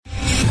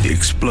the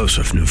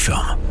explosive new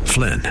film,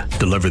 Flynn,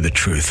 Deliver the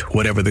Truth,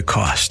 Whatever the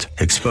Cost,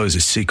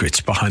 exposes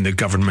secrets behind the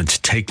government's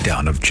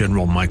takedown of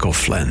General Michael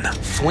Flynn.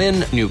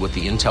 Flynn knew what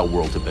the intel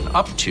world had been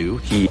up to.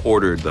 He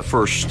ordered the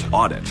first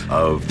audit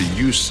of the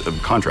use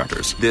of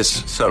contractors.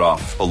 This set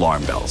off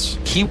alarm bells.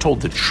 He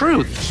told the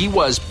truth. He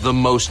was the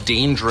most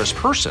dangerous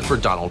person for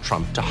Donald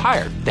Trump to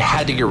hire. They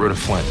had to get rid of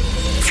Flynn.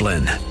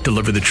 Flynn,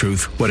 Deliver the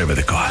Truth, Whatever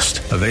the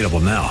Cost. Available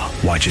now.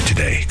 Watch it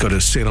today. Go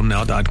to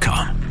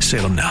salemnow.com.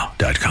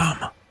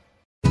 salemnow.com.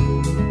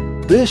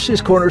 This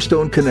is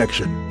Cornerstone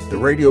Connection, the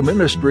radio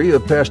ministry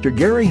of Pastor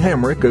Gary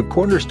Hamrick of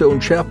Cornerstone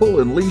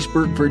Chapel in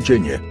Leesburg,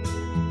 Virginia.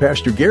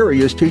 Pastor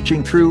Gary is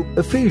teaching through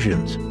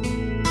Ephesians. Real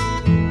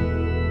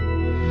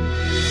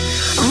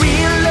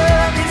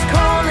love is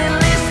calling,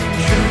 listen,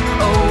 truth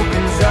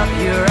opens up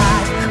your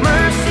eyes.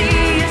 Mercy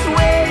is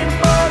waiting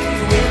for you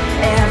with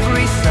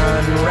every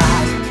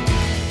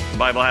sunrise. The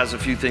Bible has a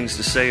few things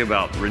to say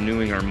about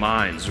renewing our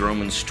minds.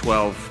 Romans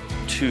 12:2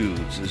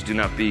 says, do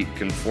not be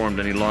conformed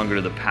any longer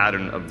to the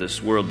pattern of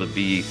this world, but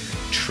be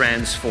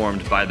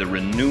transformed by the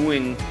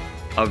renewing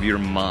of your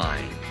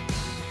mind.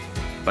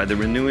 By the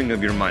renewing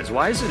of your minds.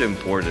 Why is it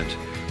important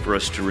for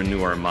us to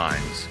renew our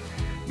minds?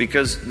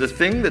 Because the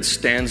thing that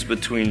stands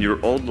between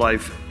your old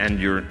life and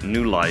your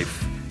new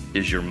life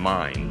is your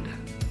mind.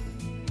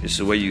 It's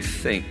the way you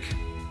think.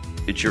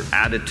 It's your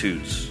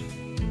attitudes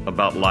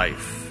about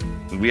life.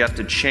 And we have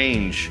to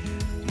change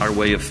our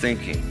way of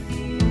thinking.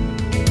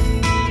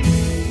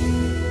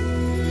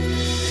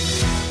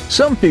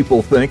 Some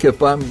people think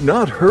if I'm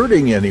not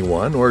hurting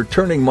anyone or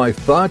turning my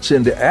thoughts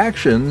into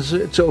actions,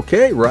 it's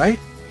okay, right?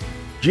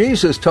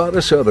 Jesus taught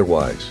us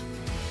otherwise.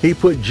 He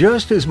put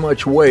just as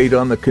much weight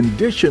on the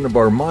condition of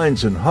our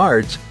minds and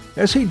hearts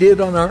as he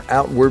did on our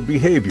outward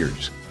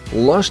behaviors.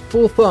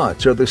 Lustful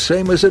thoughts are the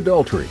same as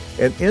adultery,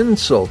 and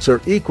insults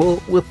are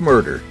equal with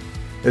murder.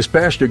 As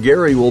Pastor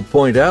Gary will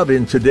point out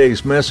in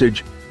today's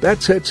message,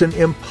 that sets an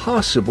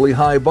impossibly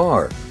high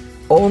bar.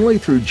 Only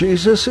through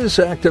Jesus'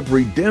 act of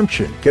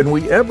redemption can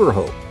we ever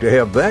hope to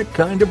have that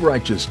kind of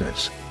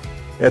righteousness.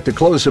 At the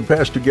close of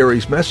Pastor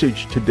Gary's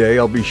message today,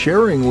 I'll be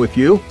sharing with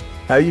you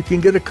how you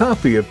can get a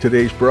copy of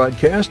today's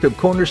broadcast of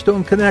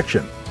Cornerstone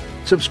Connection.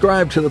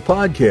 Subscribe to the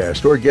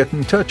podcast or get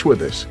in touch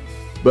with us.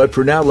 But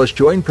for now, let's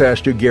join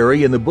Pastor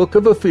Gary in the book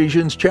of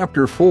Ephesians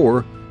chapter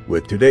 4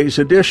 with today's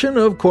edition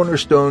of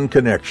Cornerstone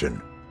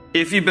Connection.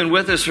 If you've been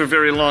with us for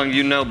very long,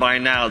 you know by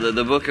now that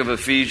the book of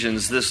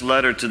Ephesians, this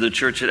letter to the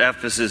church at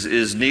Ephesus,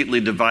 is neatly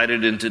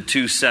divided into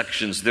two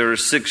sections. There are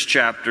 6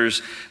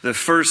 chapters. The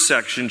first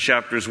section,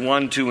 chapters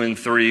 1, 2, and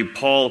 3,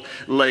 Paul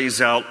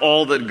lays out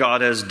all that God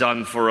has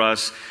done for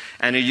us,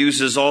 and he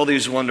uses all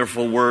these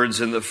wonderful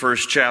words in the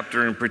first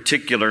chapter in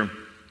particular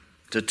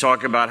to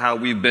talk about how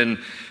we've been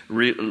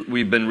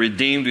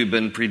redeemed, we've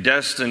been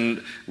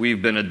predestined,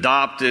 we've been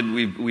adopted,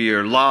 we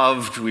are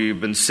loved, we've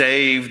been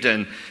saved.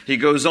 And he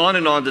goes on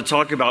and on to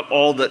talk about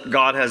all that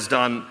God has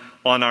done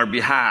on our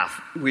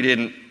behalf. We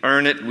didn't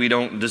earn it, we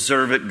don't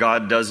deserve it,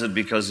 God does it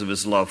because of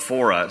his love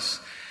for us.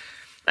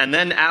 And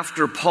then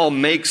after Paul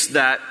makes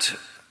that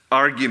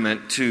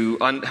argument to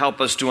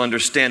help us to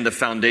understand the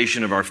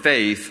foundation of our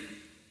faith,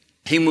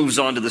 he moves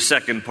on to the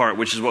second part,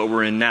 which is what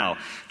we're in now,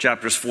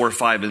 chapters 4,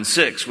 5, and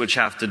 6, which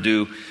have to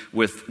do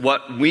with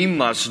what we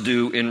must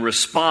do in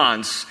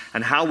response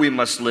and how we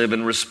must live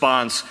in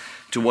response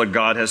to what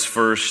God has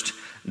first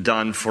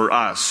done for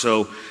us.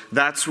 So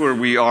that's where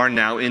we are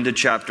now into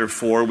chapter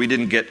 4. We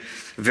didn't get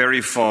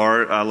very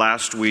far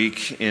last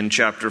week in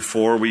chapter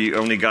 4. We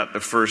only got the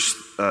first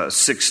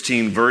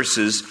 16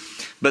 verses.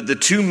 But the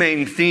two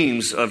main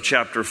themes of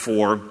chapter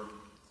 4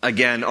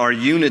 again, are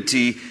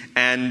unity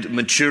and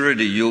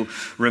maturity. You'll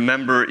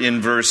remember in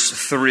verse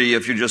 3,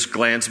 if you just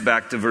glance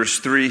back to verse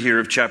 3 here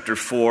of chapter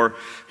 4,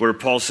 where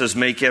Paul says,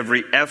 make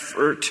every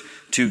effort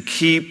to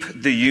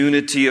keep the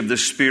unity of the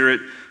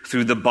Spirit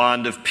through the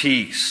bond of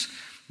peace.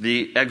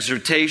 The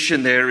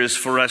exhortation there is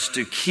for us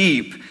to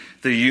keep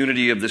the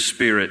unity of the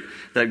Spirit,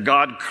 that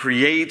God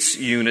creates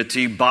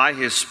unity by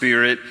His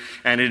Spirit,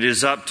 and it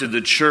is up to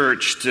the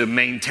church to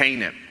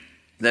maintain it.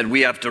 That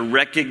we have to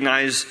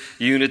recognize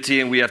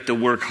unity and we have to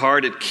work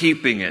hard at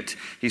keeping it.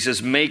 He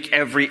says, make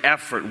every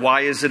effort.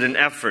 Why is it an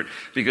effort?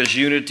 Because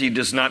unity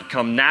does not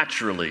come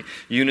naturally.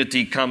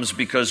 Unity comes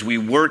because we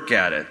work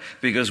at it.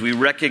 Because we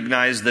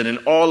recognize that in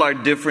all our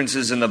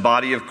differences in the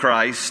body of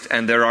Christ,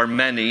 and there are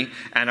many,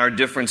 and our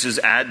differences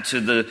add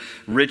to the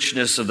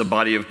richness of the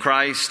body of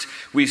Christ,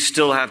 we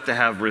still have to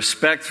have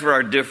respect for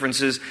our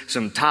differences,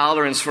 some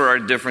tolerance for our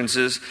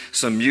differences,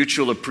 some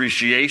mutual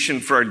appreciation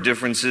for our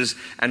differences,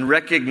 and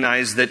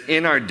recognize that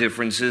in our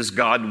differences,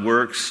 God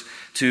works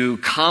to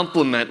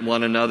complement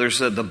one another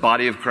so that the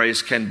body of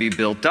Christ can be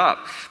built up.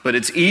 But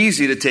it's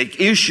easy to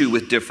take issue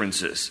with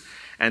differences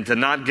and to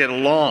not get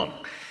along.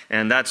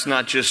 And that's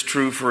not just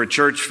true for a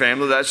church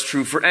family, that's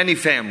true for any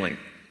family.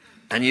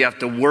 And you have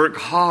to work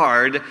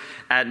hard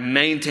at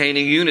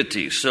maintaining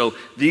unity. So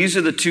these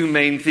are the two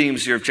main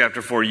themes here of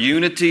chapter 4,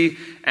 unity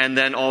and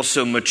then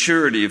also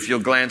maturity. If you'll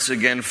glance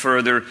again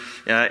further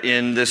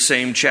in the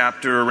same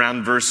chapter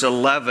around verse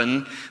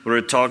 11, where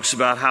it talks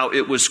about how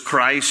it was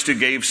Christ who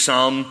gave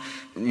some,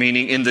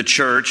 meaning in the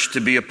church,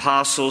 to be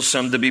apostles,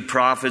 some to be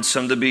prophets,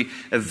 some to be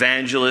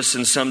evangelists,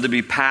 and some to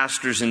be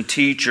pastors and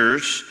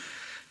teachers,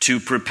 to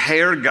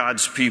prepare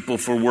God's people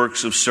for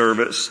works of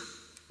service.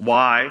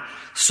 Why?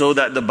 So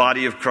that the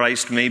body of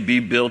Christ may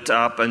be built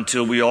up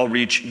until we all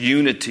reach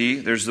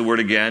unity, there's the word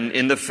again,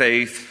 in the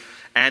faith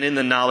and in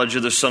the knowledge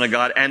of the Son of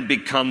God, and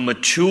become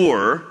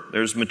mature,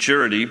 there's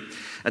maturity,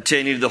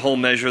 attaining to the whole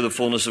measure of the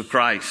fullness of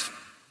Christ.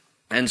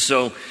 And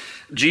so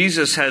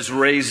Jesus has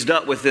raised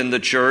up within the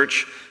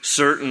church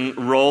certain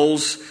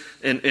roles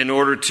in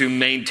order to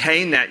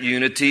maintain that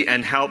unity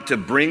and help to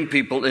bring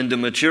people into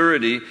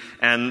maturity.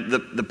 And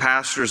the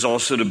pastor is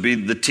also to be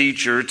the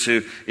teacher,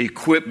 to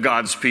equip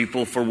God's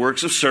people for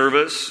works of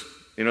service.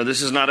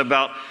 This is not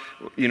about,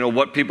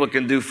 what people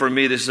can do for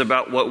me. This is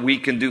about what we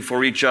can do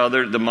for each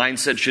other. The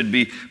mindset should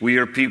be we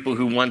are people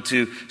who want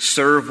to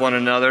serve one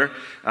another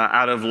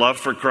out of love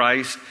for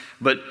Christ.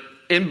 But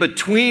in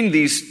between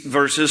these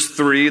verses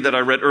 3 that I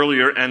read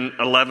earlier and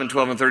 11,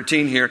 12, and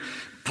 13 here,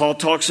 Paul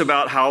talks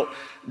about how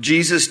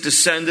Jesus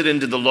descended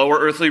into the lower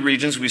earthly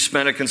regions. We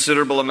spent a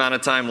considerable amount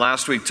of time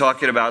last week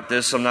talking about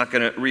this. I'm not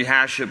going to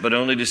rehash it, but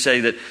only to say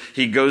that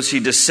he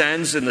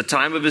descends in the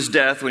time of his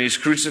death when he's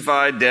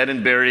crucified, dead,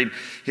 and buried.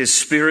 His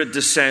spirit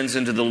descends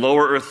into the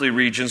lower earthly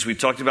regions. We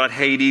talked about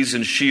Hades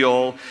and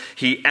Sheol.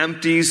 He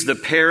empties the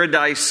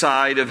paradise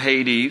side of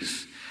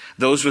Hades.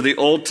 Those were the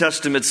Old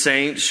Testament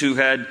saints who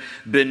had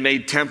been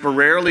made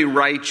temporarily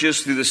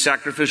righteous through the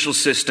sacrificial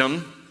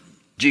system.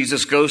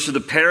 Jesus goes to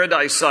the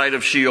paradise side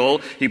of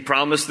Sheol. He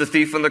promised the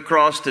thief on the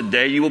cross,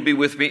 today you will be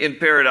with me in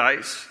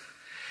paradise.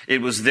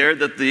 It was there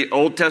that the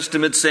Old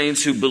Testament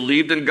saints who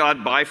believed in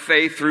God by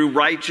faith through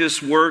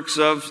righteous works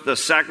of the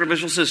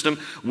sacrificial system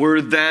were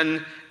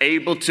then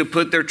able to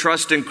put their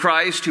trust in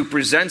Christ, who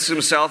presents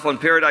himself on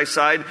paradise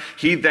side.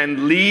 He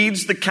then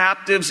leads the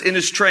captives in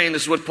his train.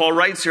 This is what Paul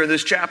writes here in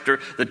this chapter,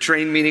 the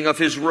train meaning of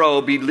his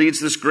robe. He leads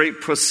this great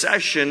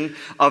procession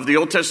of the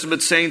Old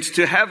Testament saints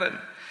to heaven.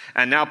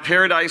 And now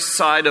paradise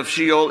side of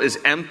Sheol is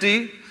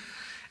empty,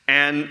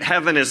 and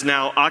heaven is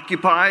now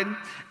occupied.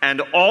 And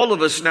all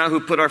of us now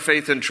who put our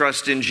faith and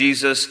trust in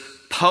Jesus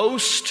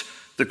post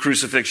the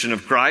crucifixion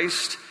of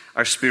Christ,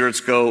 our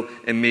spirits go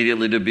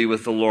immediately to be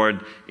with the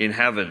Lord in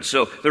heaven.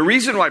 So the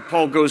reason why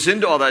Paul goes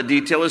into all that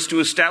detail is to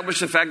establish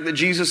the fact that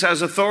Jesus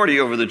has authority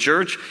over the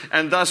church,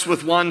 and thus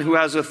with one who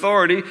has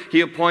authority,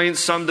 he appoints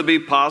some to be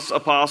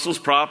apostles,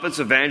 prophets,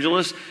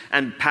 evangelists,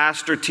 and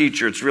pastor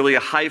teacher. It's really a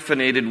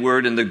hyphenated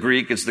word in the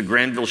Greek. It's the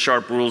Granville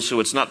Sharp rule,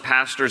 so it's not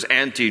pastors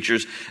and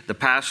teachers. The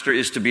pastor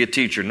is to be a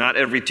teacher. Not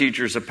every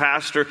teacher is a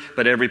pastor,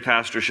 but every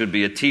pastor should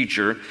be a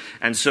teacher.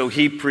 And so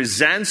he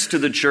presents to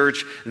the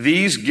church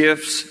these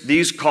gifts,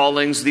 these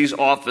callings, these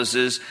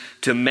offices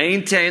to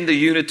maintain the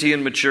unity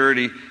and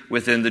maturity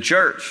within the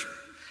church.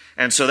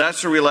 And so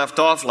that's where we left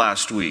off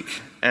last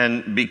week.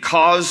 And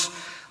because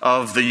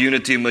of the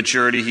unity and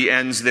maturity, he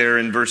ends there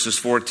in verses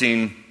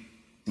 14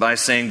 by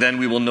saying, then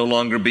we will no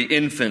longer be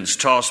infants,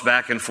 tossed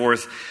back and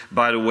forth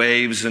by the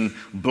waves and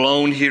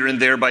blown here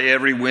and there by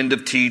every wind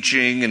of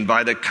teaching and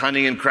by the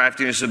cunning and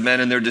craftiness of men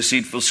and their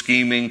deceitful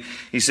scheming.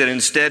 He said,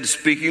 instead,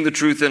 speaking the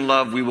truth in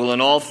love, we will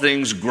in all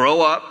things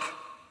grow up,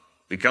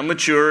 become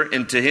mature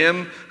into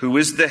him who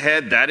is the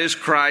head, that is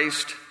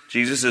Christ.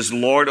 Jesus is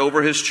Lord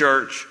over his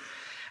church.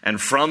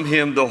 And from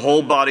him the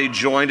whole body,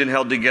 joined and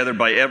held together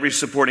by every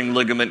supporting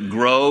ligament,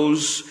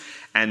 grows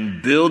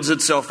and builds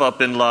itself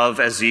up in love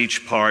as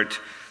each part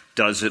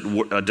does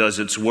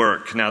its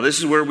work. Now this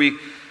is where we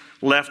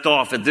left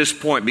off at this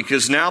point,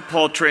 because now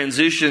Paul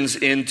transitions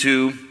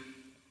into,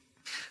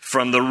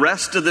 from the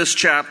rest of this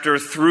chapter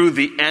through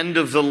the end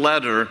of the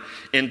letter,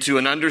 into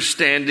an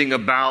understanding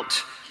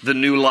about the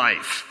new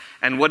life.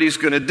 And what he's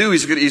going to do,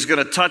 he's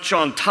going to touch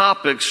on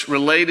topics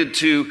related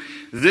to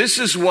this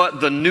is what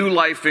the new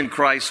life in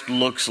Christ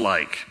looks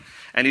like.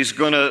 And he's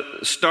going to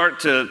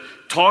start to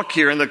talk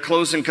here in the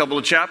closing couple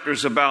of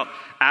chapters about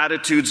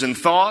attitudes and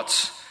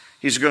thoughts.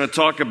 He's going to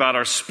talk about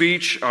our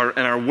speech and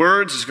our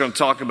words. He's going to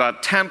talk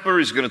about temper.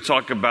 He's going to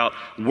talk about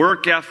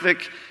work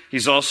ethic.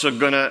 He's also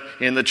going to,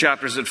 in the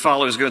chapters that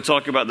follow, he's going to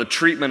talk about the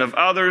treatment of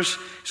others.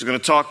 He's going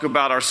to talk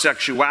about our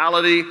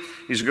sexuality.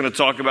 He's going to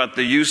talk about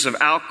the use of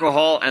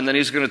alcohol. And then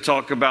he's going to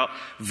talk about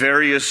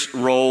various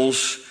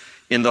roles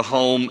in the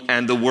home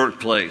and the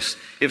workplace.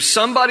 If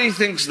somebody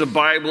thinks the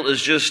Bible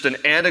is just an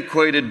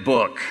antiquated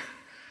book,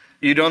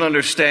 you don't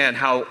understand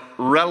how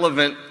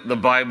relevant the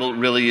Bible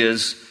really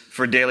is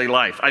for daily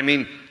life. I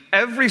mean,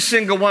 every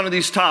single one of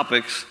these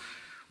topics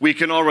we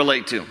can all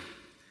relate to.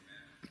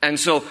 And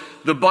so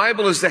the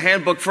Bible is the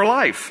handbook for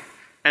life.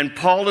 And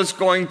Paul is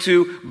going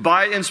to,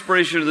 by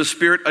inspiration of the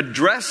Spirit,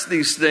 address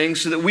these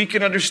things so that we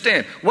can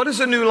understand, what does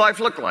a new life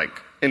look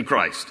like in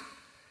Christ?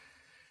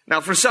 Now,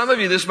 for some of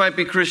you, this might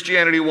be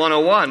Christianity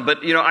 101,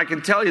 but, I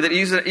can tell you that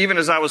even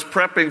as I was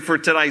prepping for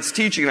tonight's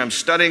teaching, and I'm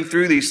studying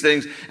through these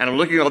things, and I'm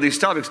looking at all these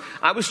topics,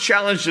 I was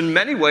challenged in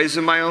many ways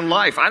in my own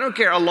life. I don't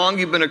care how long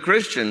you've been a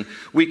Christian,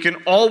 we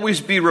can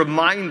always be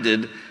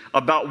reminded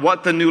about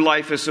what the new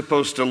life is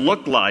supposed to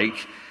look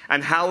like,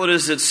 and how it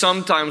is that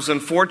sometimes,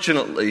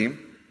 unfortunately,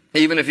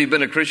 even if you've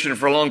been a Christian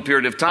for a long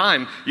period of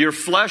time, your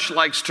flesh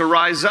likes to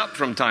rise up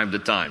from time to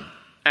time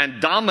and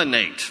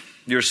dominate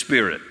your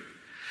spirit.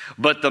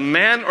 But the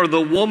man or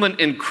the woman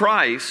in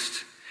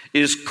Christ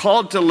is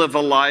called to live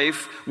a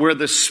life where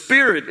the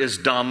Spirit is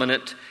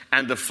dominant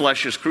and the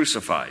flesh is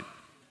crucified.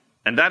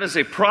 And that is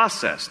a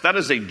process. That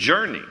is a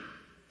journey.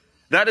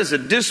 That is a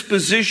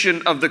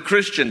disposition of the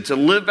Christian to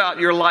live out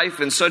your life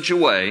in such a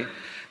way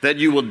that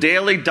you will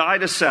daily die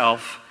to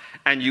self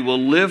and you will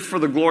live for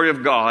the glory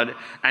of God,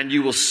 and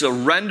you will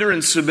surrender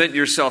and submit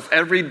yourself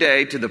every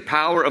day to the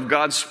power of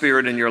God's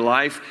Spirit in your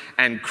life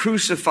and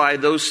crucify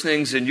those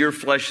things in your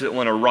flesh that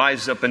want to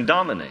rise up and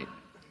dominate.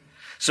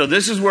 So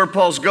this is where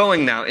Paul's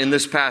going now in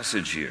this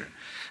passage here.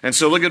 And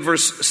so look at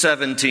verse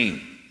 17.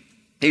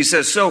 He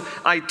says, "So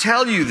I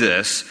tell you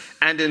this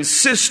and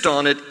insist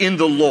on it in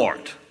the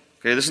Lord."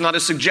 Okay, this is not a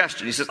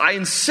suggestion. He says, I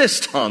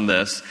insist on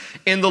this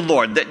in the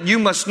Lord, that you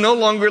must no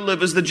longer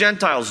live as the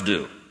Gentiles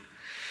do,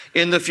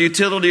 in the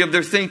futility of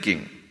their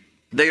thinking.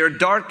 They are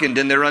darkened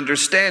in their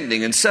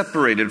understanding and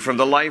separated from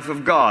the life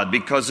of God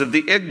because of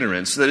the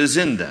ignorance that is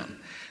in them,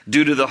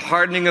 due to the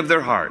hardening of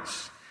their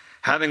hearts.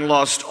 Having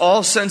lost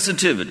all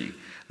sensitivity,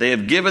 they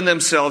have given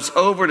themselves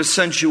over to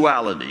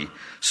sensuality,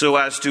 so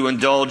as to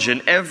indulge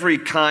in every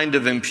kind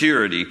of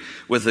impurity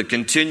with a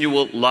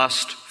continual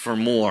lust for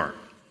more.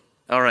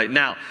 All right,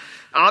 now,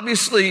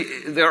 obviously,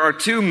 there are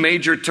two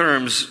major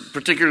terms,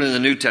 particularly in the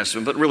New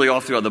Testament, but really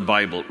all throughout the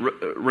Bible,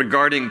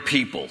 regarding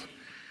people,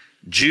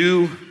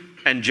 Jew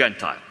and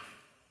Gentile.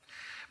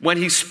 When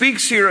he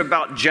speaks here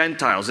about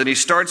Gentiles, and he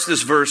starts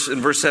this verse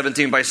in verse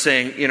 17 by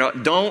saying,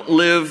 don't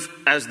live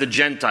as the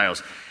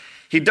Gentiles.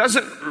 He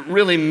doesn't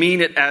really mean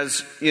it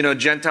as,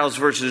 Gentiles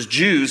versus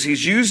Jews.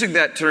 He's using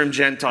that term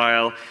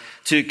Gentile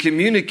to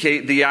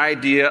communicate the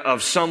idea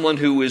of someone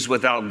who is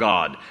without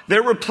God.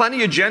 There were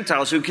plenty of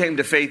Gentiles who came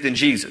to faith in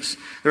Jesus.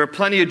 There are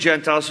plenty of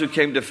Gentiles who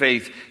came to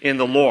faith in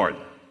the Lord.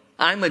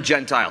 I'm a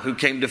Gentile who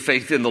came to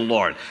faith in the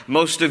Lord.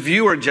 Most of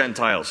you are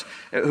Gentiles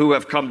who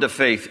have come to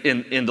faith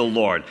in the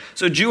Lord.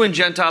 So Jew and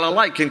Gentile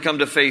alike can come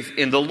to faith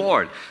in the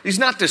Lord. He's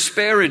not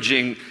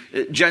disparaging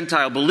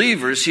Gentile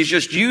believers. He's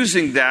just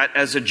using that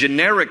as a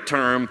generic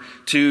term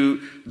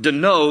to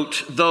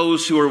denote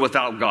those who are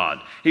without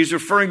God. He's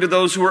referring to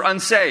those who are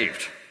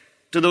unsaved,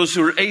 to those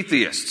who are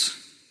atheists.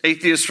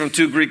 Atheists from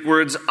two Greek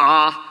words,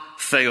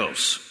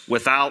 theos,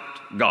 without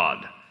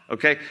God.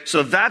 Okay,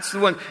 so that's the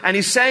one. And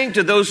he's saying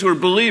to those who are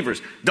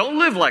believers, don't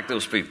live like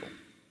those people.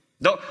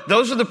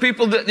 Those are the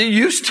people that you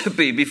used to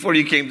be before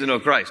you came to know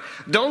Christ.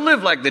 Don't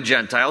live like the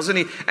Gentiles. And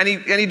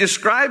he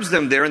describes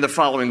them there in the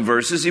following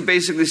verses. He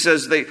basically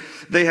says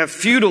they have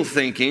futile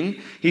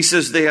thinking. He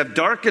says they have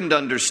darkened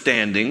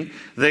understanding.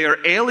 They are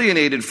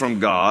alienated from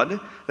God.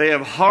 They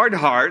have hard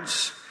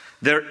hearts.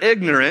 They're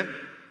ignorant.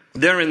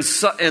 They're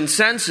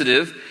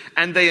insensitive.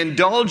 And they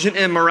indulge in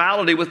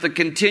immorality with a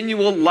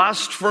continual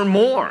lust for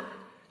more.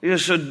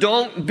 So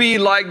don't be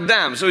like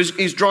them. So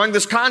he's drawing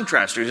this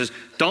contrast. He says,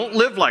 don't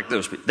live like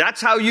those people.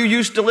 That's how you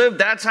used to live.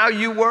 That's how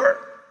you were.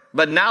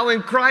 But now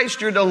in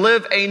Christ, you're to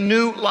live a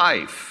new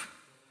life.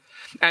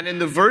 And in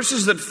the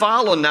verses that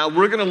follow now,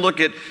 we're going to look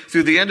at,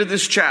 through the end of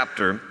this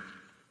chapter,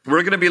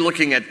 we're going to be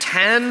looking at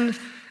 10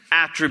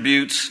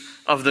 attributes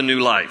of the new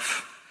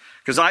life.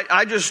 Because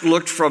I just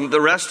looked from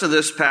the rest of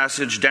this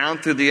passage down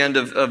through the end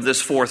of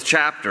this 4th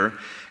chapter,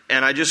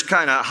 and I just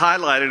kind of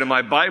highlighted in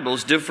my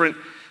Bibles different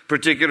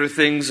particular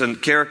things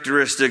and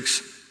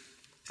characteristics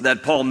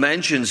that Paul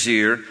mentions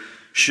here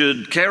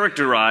should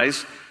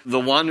characterize the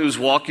one who's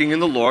walking in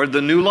the Lord,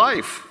 the new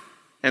life.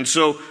 And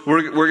so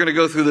we're going to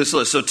go through this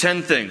list. So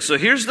 10 things. So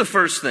here's the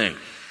first thing.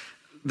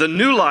 The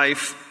new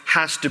life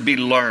has to be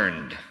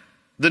learned.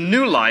 The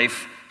new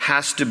life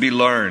has to be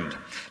learned.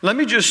 Let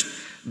me just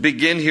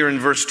begin here in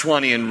verse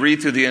 20 and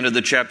read through the end of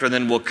the chapter, and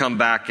then we'll come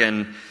back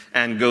and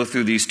go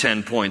through these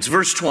 10 points.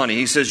 Verse 20,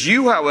 he says,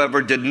 "You,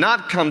 however, did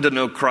not come to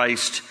know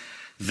Christ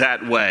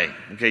that way."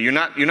 Okay, you're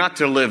not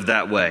to live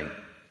that way.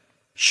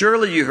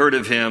 "Surely you heard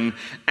of him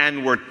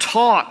and were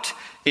taught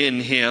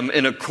in him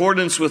in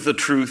accordance with the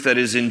truth that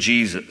is in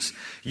Jesus.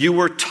 You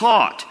were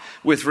taught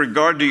with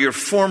regard to your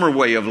former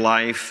way of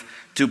life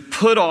to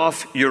put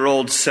off your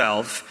old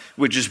self,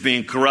 which is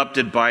being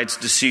corrupted by its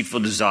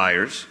deceitful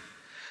desires,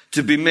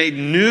 to be made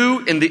new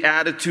in the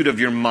attitude of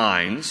your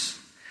minds,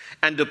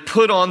 and to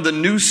put on the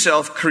new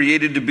self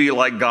created to be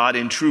like God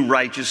in true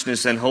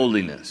righteousness and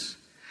holiness.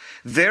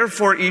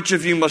 Therefore, each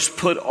of you must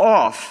put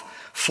off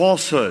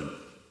falsehood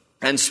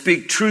and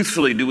speak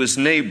truthfully to his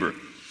neighbor.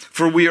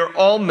 For we are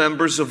all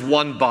members of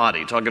one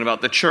body." Talking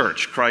about the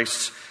church,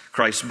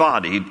 Christ's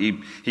body.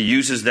 He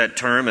uses that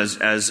term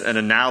as an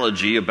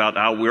analogy about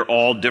how we're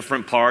all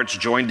different parts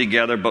joined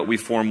together, but we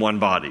form one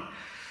body.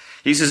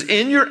 He says,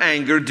 "In your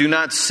anger, do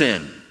not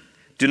sin.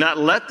 Do not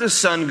let the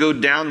sun go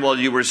down while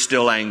you are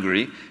still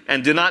angry,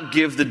 and do not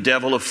give the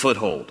devil a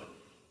foothold.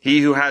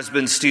 He who has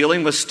been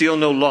stealing must steal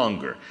no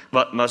longer,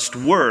 but must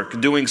work,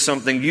 doing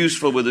something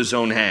useful with his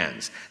own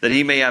hands, that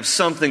he may have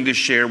something to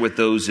share with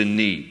those in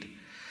need.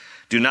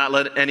 Do not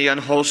let any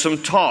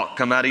unwholesome talk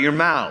come out of your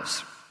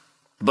mouths,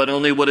 but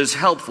only what is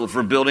helpful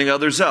for building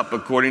others up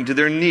according to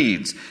their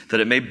needs,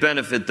 that it may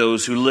benefit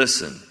those who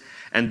listen.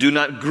 And do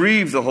not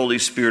grieve the Holy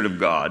Spirit of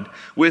God,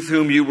 with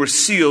whom you were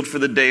sealed for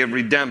the day of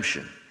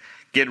redemption.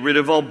 Get rid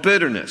of all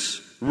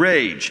bitterness,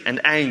 rage,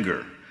 and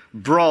anger,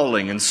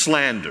 brawling and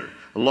slander,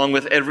 along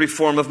with every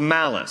form of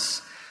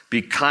malice.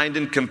 Be kind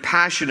and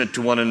compassionate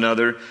to one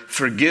another,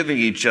 forgiving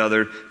each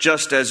other,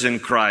 just as in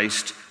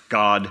Christ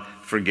God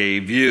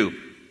forgave you.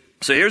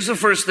 So here's the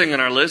first thing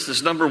on our list.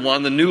 This number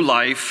one, the new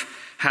life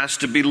has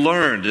to be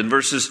learned. In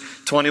verses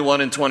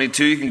 21 and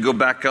 22, you can go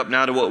back up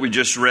now to what we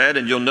just read,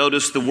 and you'll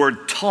notice the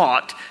word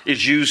taught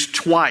is used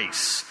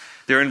twice.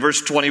 There in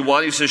verse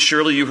 21, he says,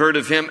 surely you heard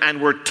of him and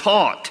were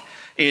taught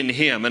in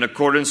him in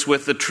accordance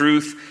with the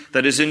truth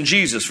that is in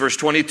Jesus. Verse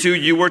 22,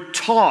 you were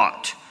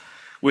taught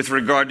with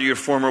regard to your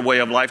former way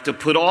of life to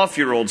put off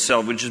your old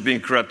self, which is being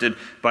corrupted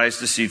by its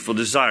deceitful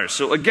desires.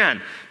 So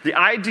again, the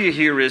idea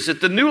here is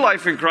that the new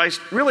life in Christ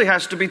really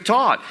has to be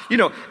taught. You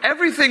know,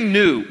 everything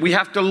new we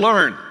have to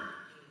learn.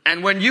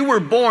 And when you were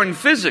born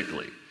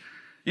physically,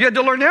 you had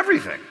to learn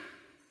everything.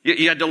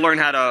 You had to learn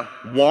how to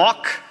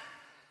walk.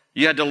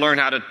 You had to learn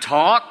how to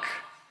talk.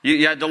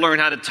 You had to learn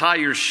how to tie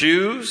your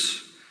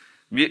shoes.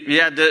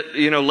 You had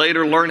to,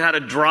 later learn how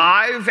to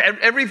drive.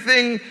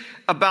 Everything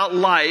about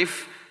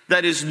life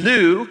that is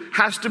new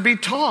has to be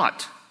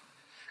taught.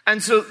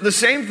 And so the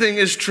same thing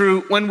is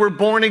true when we're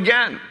born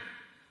again.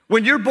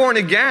 When you're born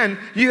again,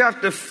 you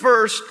have to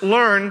first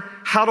learn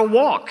how to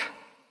walk.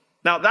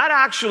 Now, that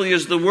actually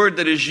is the word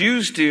that is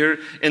used here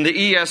in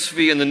the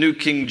ESV and the New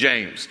King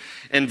James.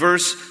 In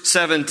verse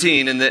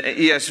 17 in the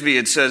ESV,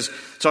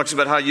 it talks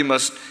about how you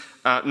must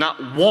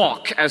not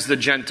walk as the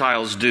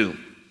Gentiles do.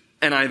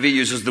 NIV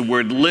uses the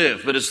word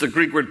live, but it's the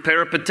Greek word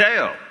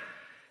peripateo.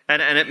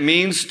 And it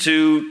means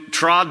to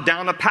trod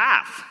down a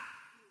path.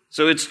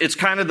 So it's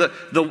kind of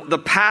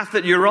the path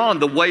that you're on,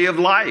 the way of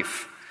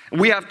life.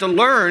 We have to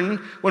learn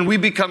when we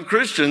become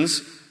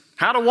Christians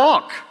how to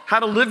walk, how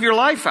to live your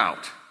life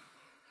out.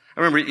 I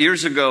remember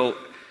years ago,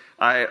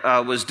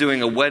 I was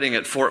doing a wedding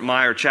at Fort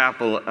Myer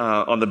Chapel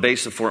on the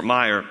base of Fort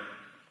Myer.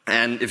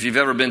 And if you've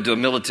ever been to a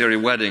military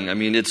wedding, I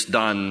mean, it's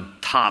done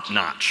top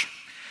notch.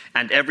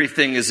 And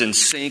everything is in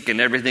sync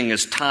and everything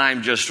is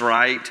timed just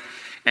right.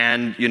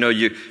 And,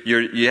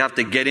 you have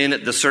to get in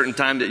at the certain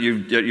time that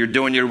you're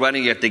doing your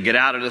wedding. You have to get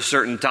out at a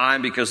certain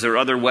time because there are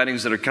other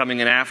weddings that are coming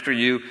in after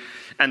you.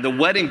 And the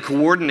wedding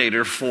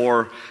coordinator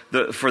for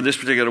this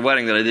particular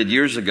wedding that I did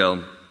years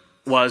ago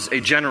was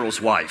a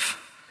general's wife.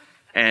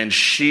 And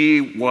she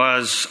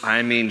was,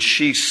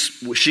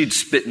 she'd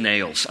spit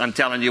nails. I'm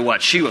telling you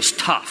what, she was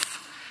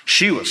tough.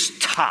 She was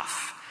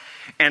tough.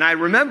 And I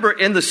remember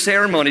in the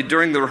ceremony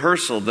during the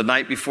rehearsal the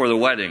night before the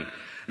wedding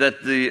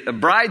that the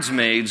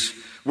bridesmaids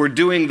were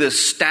doing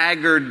this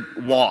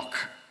staggered walk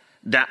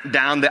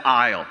down the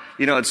aisle.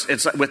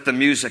 It's like with the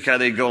music, how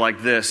they go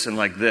like this, and then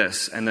like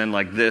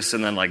this,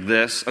 and then like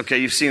this. Okay,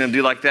 you've seen them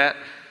do like that?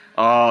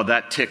 Oh,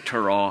 that ticked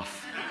her off.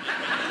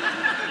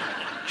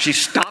 She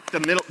stopped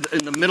in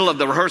the middle of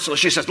the rehearsal.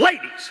 She says,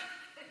 ladies,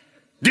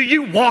 do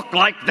you walk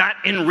like that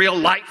in real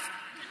life?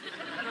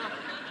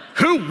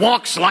 Who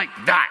walks like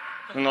that?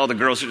 And all the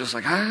girls are just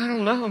like, I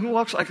don't know. Who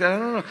walks like that? I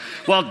don't know.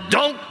 Well,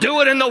 don't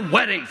do it in the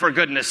wedding, for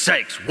goodness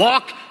sakes.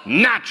 Walk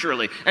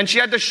naturally. And she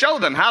had to show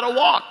them how to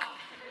walk.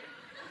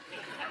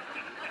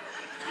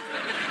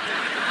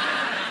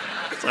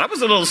 So I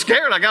was a little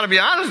scared, I got to be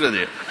honest with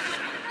you.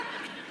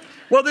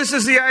 Well, this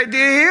is the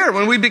idea here.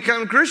 When we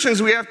become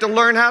Christians, we have to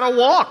learn how to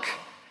walk.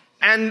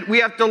 And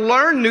we have to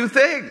learn new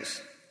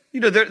things.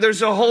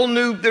 There's a whole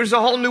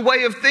new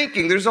way of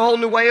thinking. There's a whole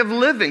new way of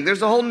living.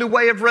 There's a whole new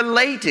way of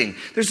relating.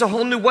 There's a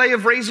whole new way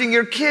of raising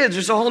your kids.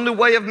 There's a whole new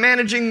way of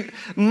managing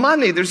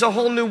money. There's a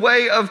whole new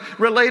way of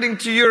relating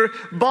to your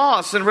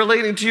boss and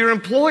relating to your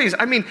employees.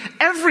 I mean,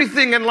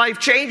 everything in life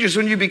changes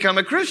when you become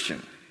a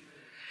Christian.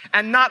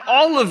 And not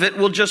all of it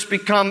will just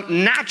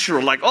become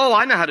natural, like, oh,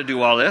 I know how to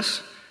do all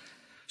this.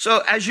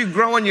 So as you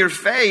grow in your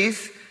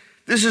faith,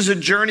 this is a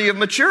journey of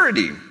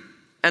maturity.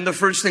 And the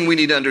first thing we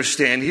need to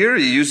understand here,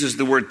 he uses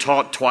the word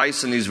taught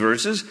twice in these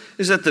verses,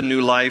 is that the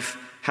new life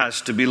has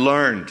to be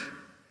learned.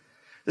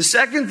 The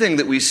second thing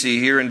that we see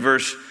here in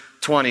verse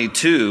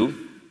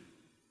 22,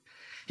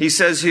 he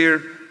says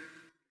here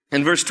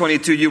in verse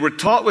 22, you were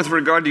taught with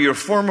regard to your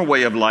former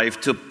way of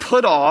life to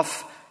put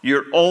off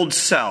your old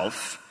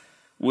self,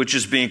 which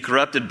is being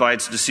corrupted by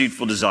its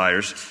deceitful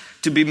desires,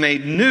 to be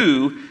made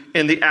new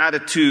in the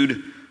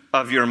attitude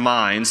of your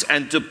minds,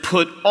 and to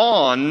put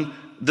on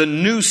the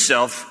new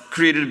self,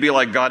 created to be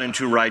like God in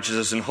true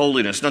righteousness and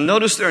holiness. Now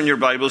notice there in your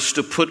Bibles,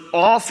 to put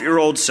off your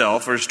old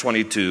self, verse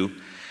 22,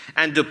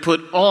 and to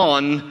put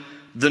on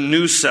the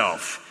new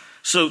self.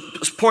 So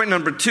point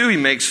number 2 he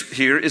makes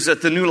here is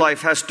that the new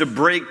life has to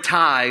break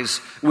ties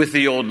with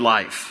the old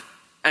life.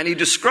 And he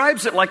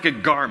describes it like a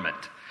garment,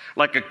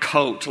 like a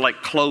coat,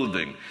 like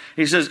clothing.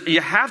 He says,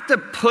 you have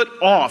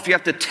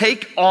to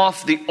take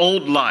off the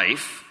old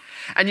life,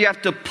 and you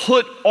have to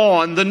put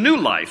on the new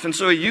life. And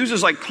so he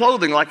uses like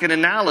clothing, like an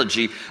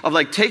analogy of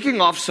like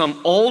taking off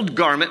some old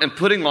garment and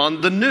putting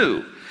on the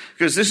new.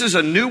 Because this is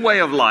a new way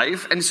of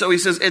life. And so he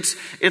says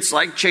it's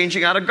like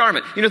changing out a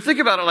garment. Think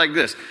about it like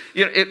this.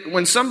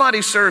 When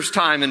somebody serves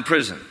time in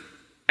prison,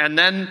 and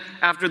then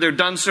after they're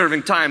done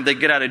serving time, they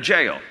get out of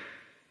jail,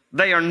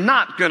 they are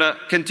not going to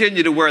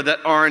continue to wear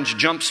that orange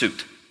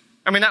jumpsuit.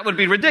 I mean, that would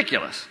be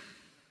ridiculous.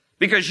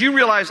 Because you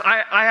realize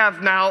I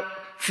have now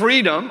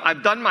freedom.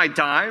 I've done my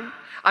time.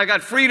 I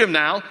got freedom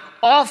now.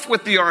 Off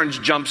with the orange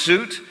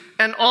jumpsuit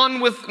and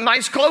on with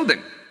nice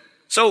clothing.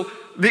 So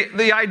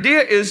the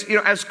idea is,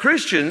 as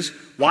Christians,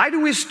 why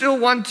do we still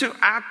want to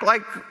act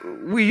like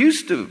we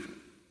used to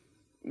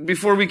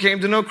before we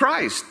came to know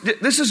Christ?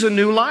 This is a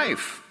new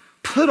life.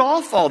 Put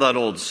off all that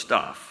old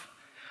stuff.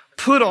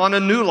 Put on a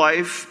new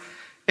life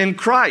in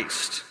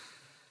Christ.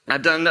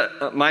 I've done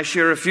my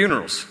share of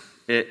funerals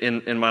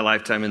in my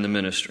lifetime in the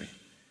ministry.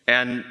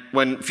 And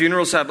when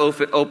funerals have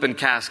open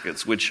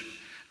caskets, which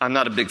I'm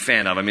not a big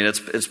fan of. I mean,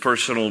 it's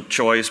personal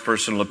choice,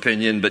 personal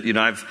opinion, but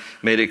I've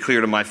made it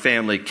clear to my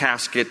family,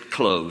 casket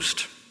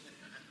closed.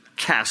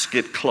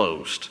 Casket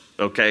closed,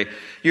 okay?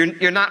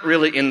 You're not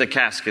really in the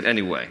casket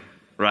anyway,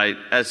 right?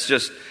 That's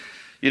just,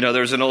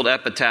 there's an old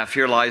epitaph,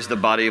 here lies the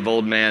body of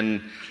old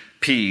man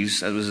Pease,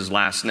 that was his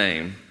last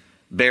name,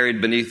 buried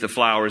beneath the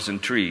flowers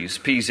and trees.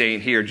 Pease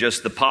ain't here,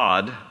 just the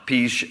pod.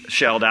 Pease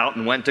shelled out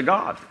and went to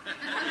God.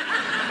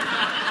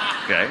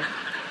 Okay?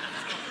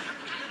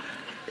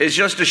 It's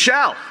just a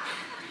shell.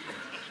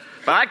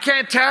 But I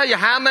can't tell you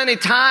how many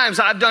times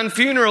I've done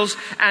funerals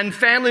and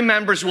family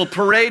members will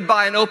parade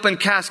by an open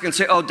casket and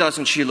say, oh,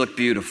 doesn't she look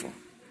beautiful?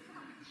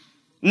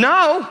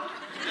 No.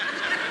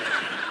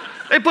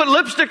 They put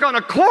lipstick on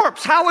a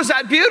corpse. How is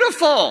that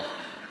beautiful?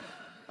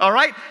 All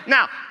right?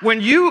 Now,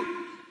 when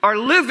you are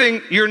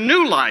living your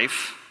new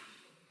life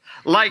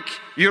like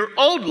your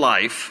old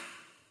life,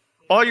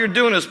 all you're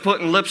doing is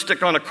putting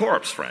lipstick on a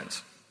corpse,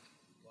 friends.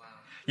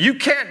 You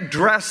can't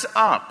dress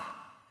up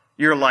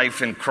your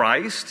life in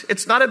Christ.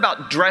 It's not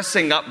about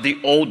dressing up the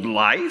old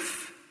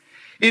life.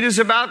 It is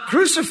about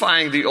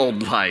crucifying the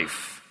old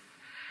life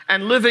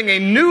and living a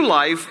new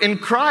life in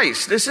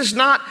Christ. This is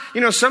not,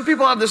 some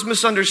people have this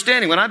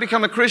misunderstanding. When I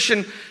become a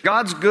Christian,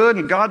 God's good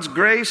and God's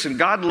grace and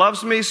God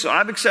loves me, so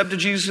I've accepted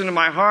Jesus into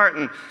my heart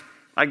and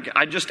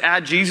I just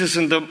add Jesus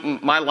into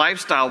my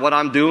lifestyle, what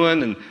I'm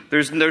doing, and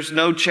there's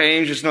no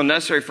change. There's no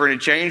necessary for any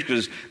change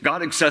because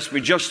God accepts me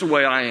just the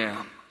way I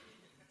am.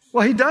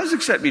 Well, he does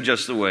accept me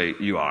just the way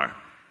you are.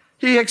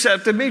 He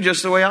accepted me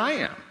just the way I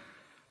am.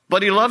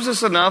 But he loves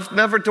us enough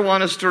never to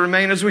want us to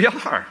remain as we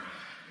are.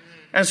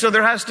 And so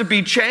there has to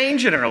be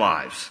change in our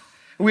lives.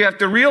 We have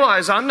to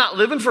realize I'm not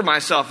living for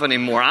myself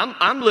anymore.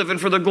 I'm living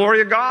for the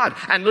glory of God.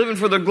 And living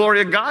for the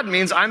glory of God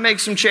means I make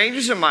some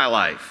changes in my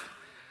life.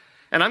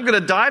 And I'm going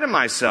to die to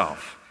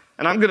myself.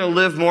 And I'm going to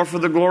live more for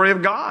the glory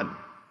of God.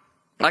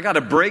 I got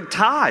to break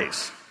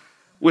ties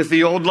with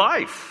the old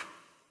life.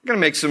 I'm going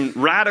to make some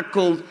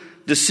radical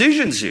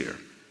decisions here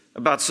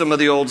about some of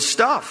the old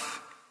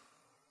stuff.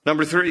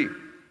 Number 3,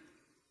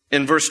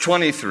 in verse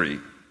 23,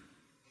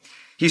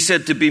 he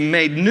said to be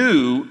made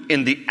new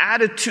in the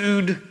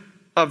attitude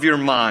of your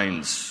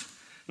minds.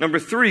 Number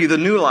 3, the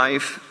new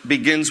life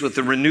begins with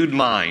the renewed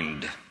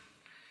mind,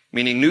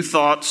 meaning new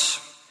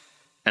thoughts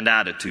and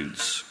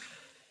attitudes.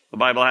 The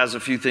Bible has a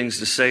few things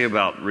to say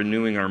about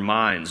renewing our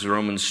minds.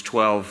 Romans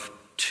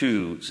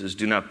 12:2 says,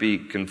 do not be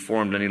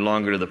conformed any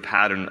longer to the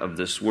pattern of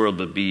this world,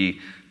 but be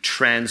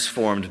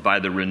transformed by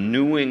the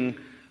renewing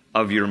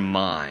of your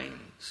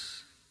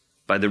minds.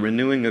 By the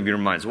renewing of your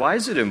minds. Why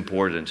is it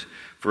important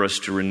for us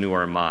to renew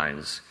our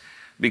minds?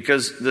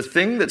 Because the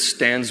thing that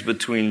stands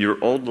between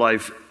your old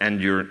life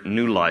and your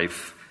new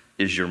life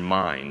is your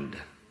mind.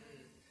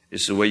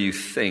 It's the way you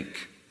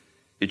think.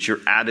 It's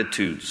your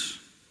attitudes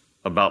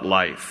about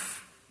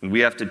life. And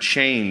we have to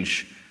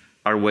change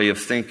our way of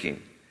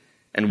thinking.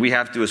 And we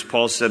have to, as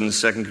Paul said in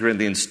 2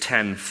 Corinthians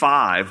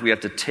 10:5, we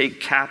have to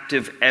take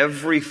captive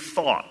every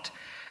thought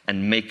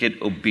and make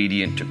it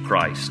obedient to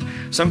Christ.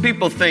 Some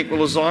people think,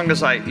 well, as long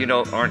as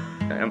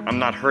I'm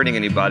not hurting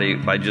anybody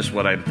by just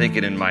what I'm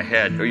thinking in my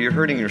head, or you're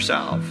hurting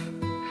yourself.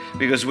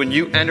 Because when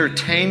you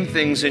entertain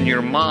things in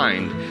your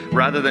mind,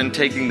 rather than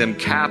taking them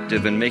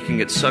captive and making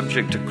it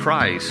subject to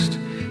Christ,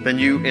 then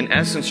you, in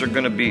essence, are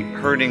going to be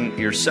hurting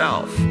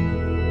yourself.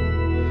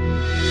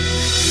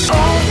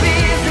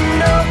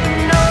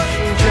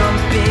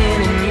 Jump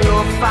in and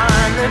you'll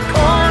find the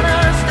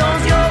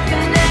cornerstone's your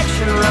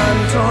connection. Run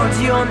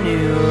towards your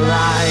new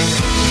life.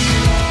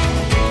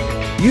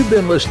 You've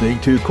been listening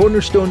to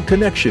Cornerstone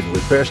Connection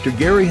with Pastor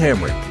Gary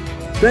Hamrick.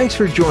 Thanks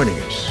for joining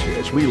us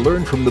as we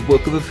learn from the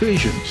book of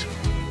Ephesians.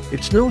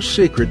 It's no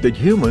secret that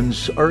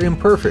humans are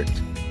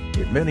imperfect.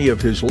 In many of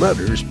his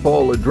letters,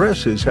 Paul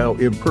addresses how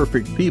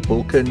imperfect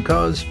people can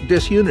cause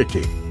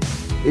disunity.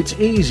 It's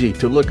easy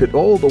to look at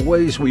all the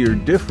ways we are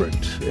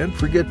different and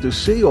forget to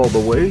see all the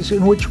ways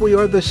in which we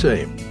are the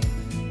same.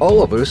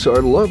 All of us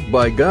are loved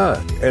by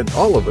God, and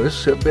all of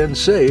us have been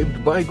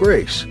saved by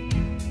grace.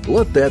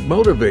 Let that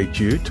motivate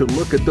you to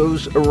look at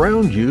those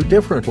around you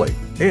differently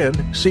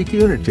and seek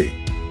unity.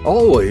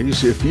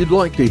 Always, if you'd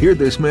like to hear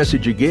this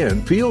message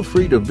again, feel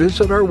free to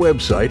visit our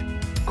website,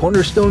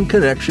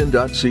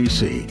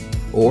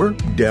 cornerstoneconnection.cc, or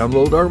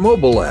download our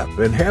mobile app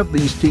and have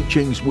these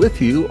teachings with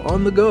you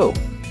on the go.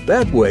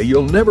 That way,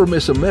 you'll never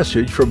miss a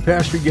message from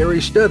Pastor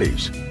Gary's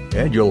studies,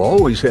 and you'll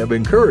always have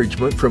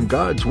encouragement from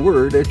God's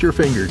Word at your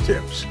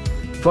fingertips.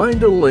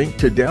 Find a link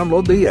to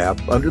download the app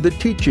under the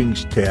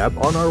Teachings tab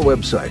on our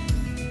website.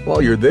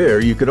 While you're there,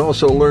 you can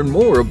also learn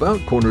more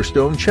about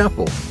Cornerstone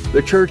Chapel,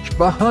 the church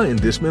behind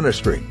this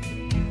ministry.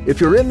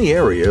 If you're in the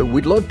area,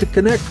 we'd love to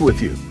connect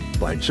with you.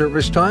 Find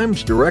service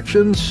times,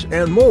 directions,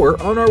 and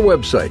more on our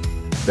website.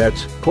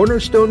 That's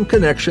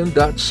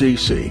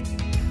cornerstoneconnection.cc.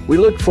 We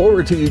look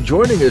forward to you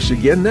joining us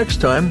again next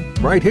time,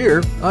 right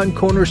here on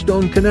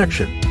Cornerstone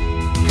Connection.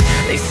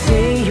 They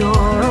say you're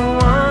a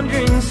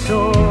wandering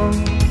soul,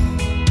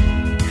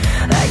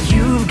 that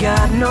you've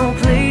got no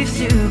place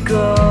to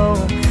go,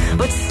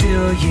 but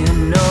still you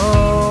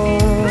know,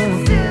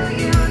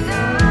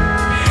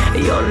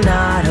 you're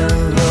not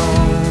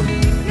alone.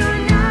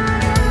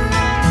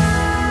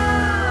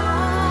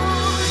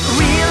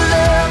 Real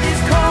love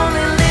is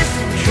calling,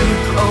 listen,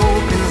 truth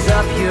opens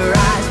up your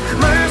eyes.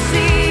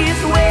 Mercy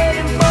is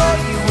waiting for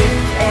you with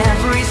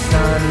every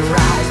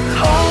sunrise.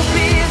 Hope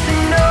is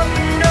an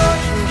open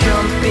ocean,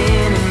 jump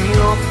in and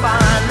you'll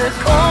find the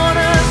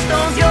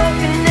cornerstones, your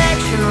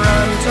connection,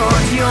 run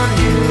towards your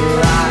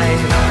new life.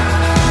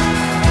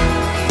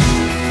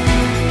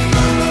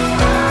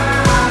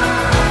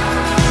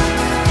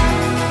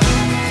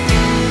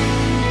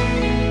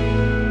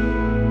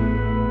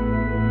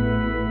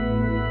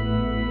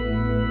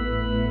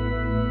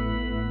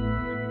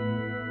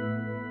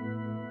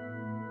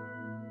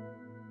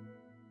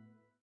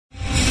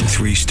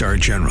 Three-star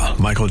General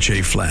Michael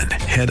J. Flynn,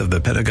 head of the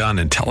Pentagon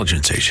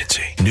Intelligence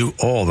Agency, knew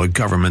all the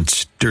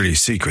government's dirty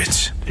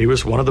secrets. He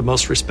was one of the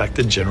most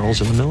respected generals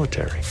in the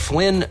military.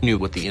 Flynn knew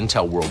what the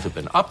intel world had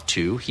been up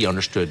to. He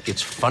understood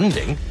its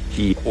funding.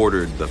 He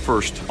ordered the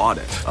first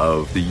audit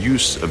of the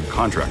use of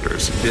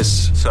contractors.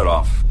 This set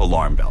off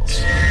alarm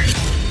bells.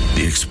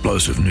 The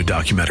explosive new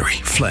documentary,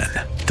 Flynn,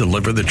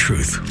 Deliver the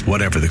Truth,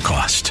 Whatever the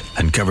Cost,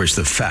 uncovers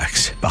the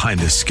facts behind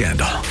this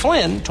scandal.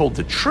 Flynn told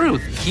the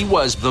truth. He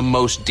was the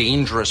most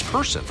dangerous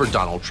person for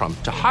Donald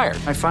Trump to hire.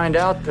 I find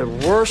out the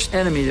worst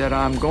enemy that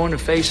I'm going to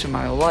face in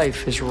my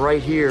life is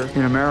right here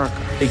in America.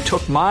 They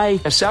took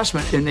my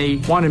assessment and they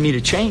wanted me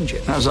to change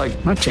it. And I was like,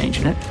 I'm not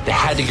changing it. They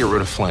had to get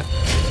rid of Flynn.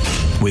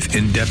 With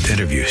in-depth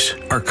interviews,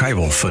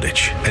 archival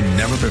footage, and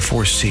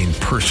never-before-seen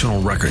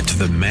personal records of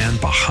the man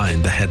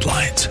behind the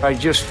headlines. I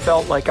just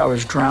felt like I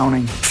was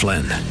drowning.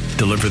 Flynn,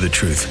 Deliver the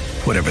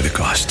Truth, Whatever the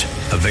Cost.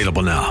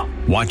 Available now.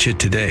 Watch it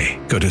today.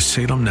 Go to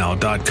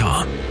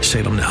salemnow.com.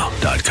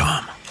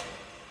 salemnow.com.